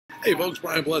Hey folks,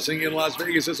 Brian Blessing in Las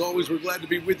Vegas. As always, we're glad to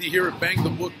be with you here at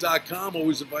bangthebook.com.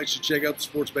 Always invite you to check out the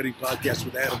Sports Betting Podcast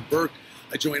with Adam Burke.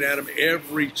 I join Adam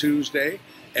every Tuesday,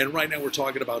 and right now we're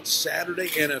talking about Saturday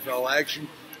NFL action.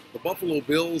 The Buffalo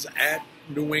Bills at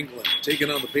New England,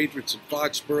 taking on the Patriots in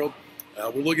Foxborough.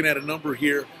 We're looking at a number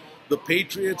here. The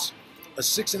Patriots, a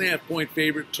 6.5-point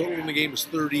favorite. Total in the game is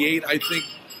 38. I think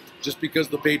just because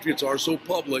the Patriots are so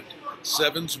public,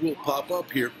 sevens will pop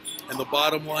up here. And the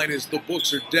bottom line is the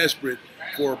books are desperate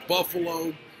for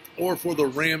Buffalo or for the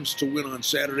Rams to win on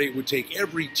Saturday. It would take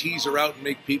every teaser out and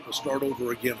make people start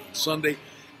over again on Sunday.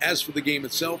 As for the game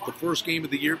itself, the first game of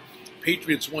the year,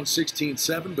 Patriots won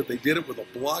 16-7, but they did it with a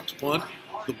blocked punt.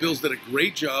 The Bills did a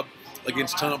great job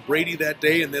against Tom Brady that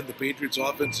day, and then the Patriots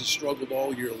offense has struggled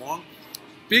all year long.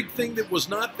 Big thing that was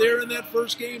not there in that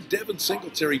first game, Devin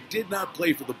Singletary did not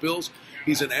play for the Bills.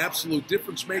 He's an absolute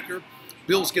difference maker.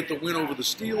 Bills get the win over the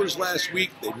Steelers last week.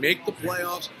 They make the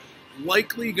playoffs.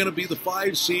 Likely going to be the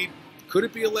 5 seed. Could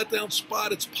it be a letdown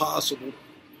spot? It's possible.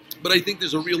 But I think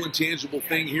there's a real intangible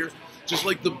thing here. Just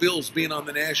like the Bills being on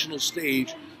the national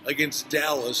stage against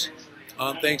Dallas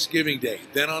on Thanksgiving Day.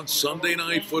 Then on Sunday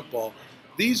Night Football,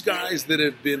 these guys that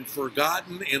have been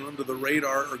forgotten and under the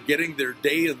radar are getting their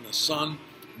day in the sun,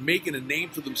 making a name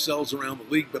for themselves around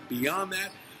the league. But beyond that,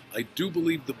 I do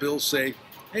believe the Bills say,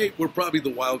 hey, we're probably the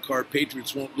wild card.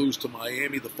 Patriots won't lose to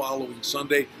Miami the following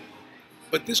Sunday.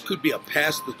 But this could be a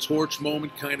pass-the-torch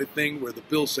moment kind of thing where the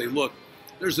Bills say, look,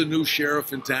 there's a new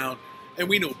sheriff in town, and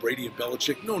we know Brady and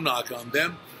Belichick, no knock on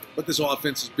them, but this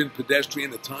offense has been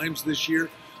pedestrian at times this year.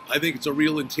 I think it's a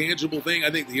real intangible thing. I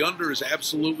think the under is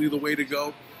absolutely the way to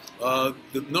go.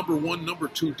 The number 1, number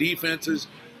 2 defenses,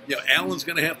 Allen's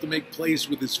going to have to make plays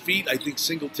with his feet. I think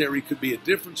Singletary could be a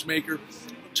difference maker.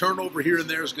 Turnover here and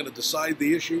there is going to decide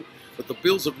the issue, but the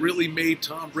Bills have really made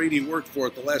Tom Brady work for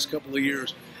it the last couple of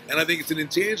years, and I think it's an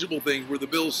intangible thing where the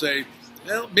Bills say,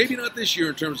 well, maybe not this year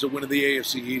in terms of winning the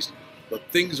AFC East, but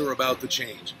things are about to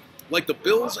change. Like the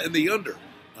Bills and the under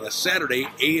on a Saturday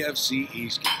AFC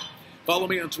East game. Follow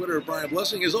me on Twitter at Brian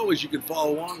Blessing. As always, you can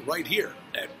follow along right here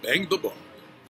at Bang the Book.